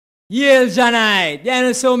Yale Janite, you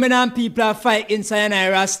know so many people are fighting inside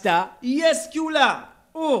Rasta. Yes, Iqulah.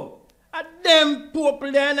 Oh, a them people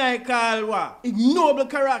then I call what? Ignoble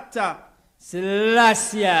character.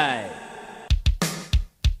 Selassie.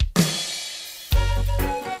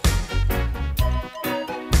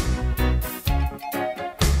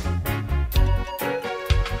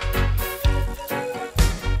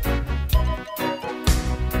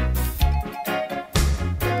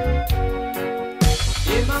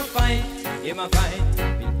 They might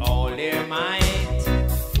fight with all their might,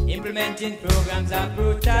 implementing programs of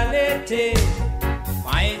brutality,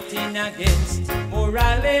 fighting against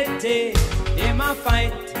morality. They might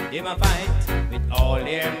fight with all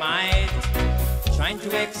their might, trying to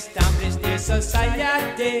establish their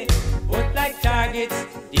society. But like targets,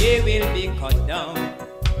 they will be cut down.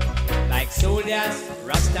 Like soldiers,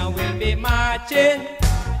 Rasta will be marching,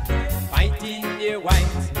 fighting their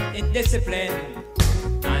white indiscipline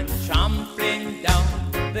and trampling down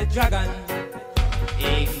the dragon.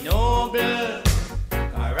 Ignoble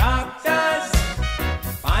characters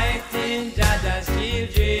fighting Jaja's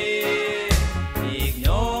children.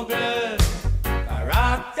 Ignoble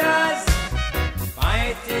characters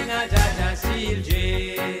fighting Jaja's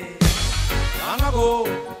children. Long ago,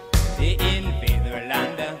 they invaded their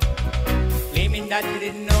land, claiming that they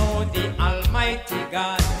didn't know the Almighty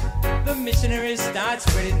God. The missionaries start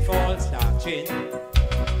spreading false doctrine,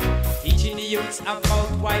 teaching the youths about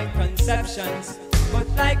white conceptions. But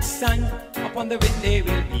like sun upon the wind they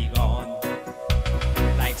will be gone.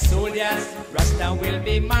 Like soldiers, Rasta will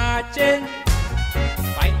be marching,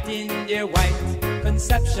 fighting their white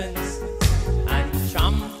conceptions and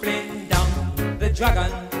trampling down the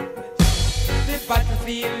dragon. The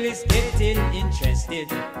battlefield is getting interested,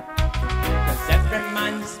 'cause every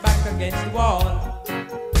man's back against the wall.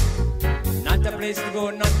 Not a place to go,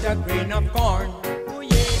 not a grain of corn.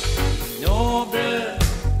 Noble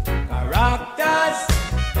characters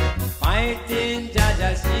fighting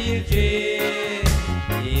Jaja's children.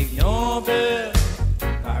 Ignoble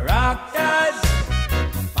characters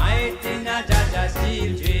fighting Jaja's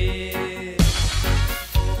children.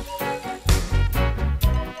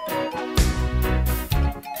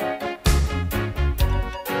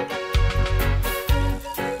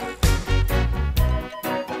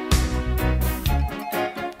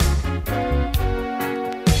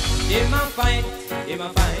 They might fight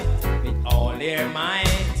with all their might,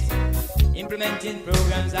 implementing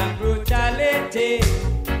programs of brutality,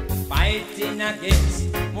 fighting against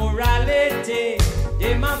morality.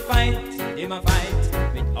 They might fight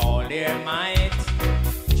with all their might,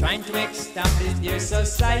 trying to establish their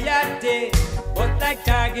society. But like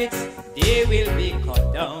targets, they will be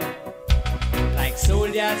cut down. Like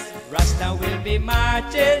soldiers, Rasta will be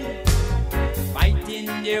marching, fighting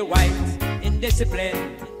their white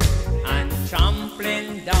indiscipline and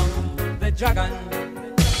trampling down the dragon.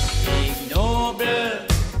 Ignoble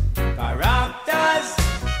characters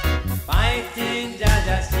fighting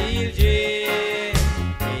Jaja's children.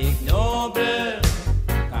 Ignoble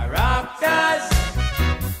characters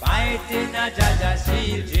fighting Jaja's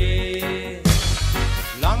children.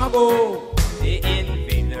 Long ago, they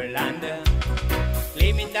invaded their land,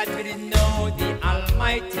 claiming that we didn't know the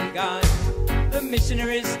Almighty God. The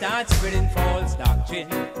missionaries start spreading false doctrine,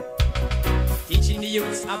 teaching the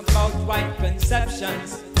youths about white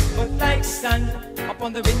conceptions. But like sun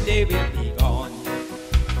upon the wind they will be gone.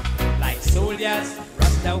 Like soldiers,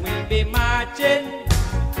 Rasta will be marching,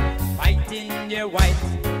 fighting their white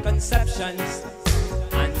conceptions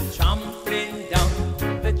and trampling down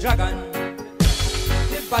the dragon.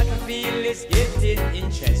 The battlefield is getting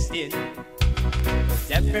interesting,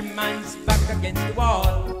 'cause every man's back against the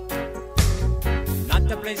wall.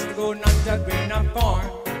 Not a place to go, not a grain of corn.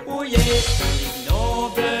 Oh yeah.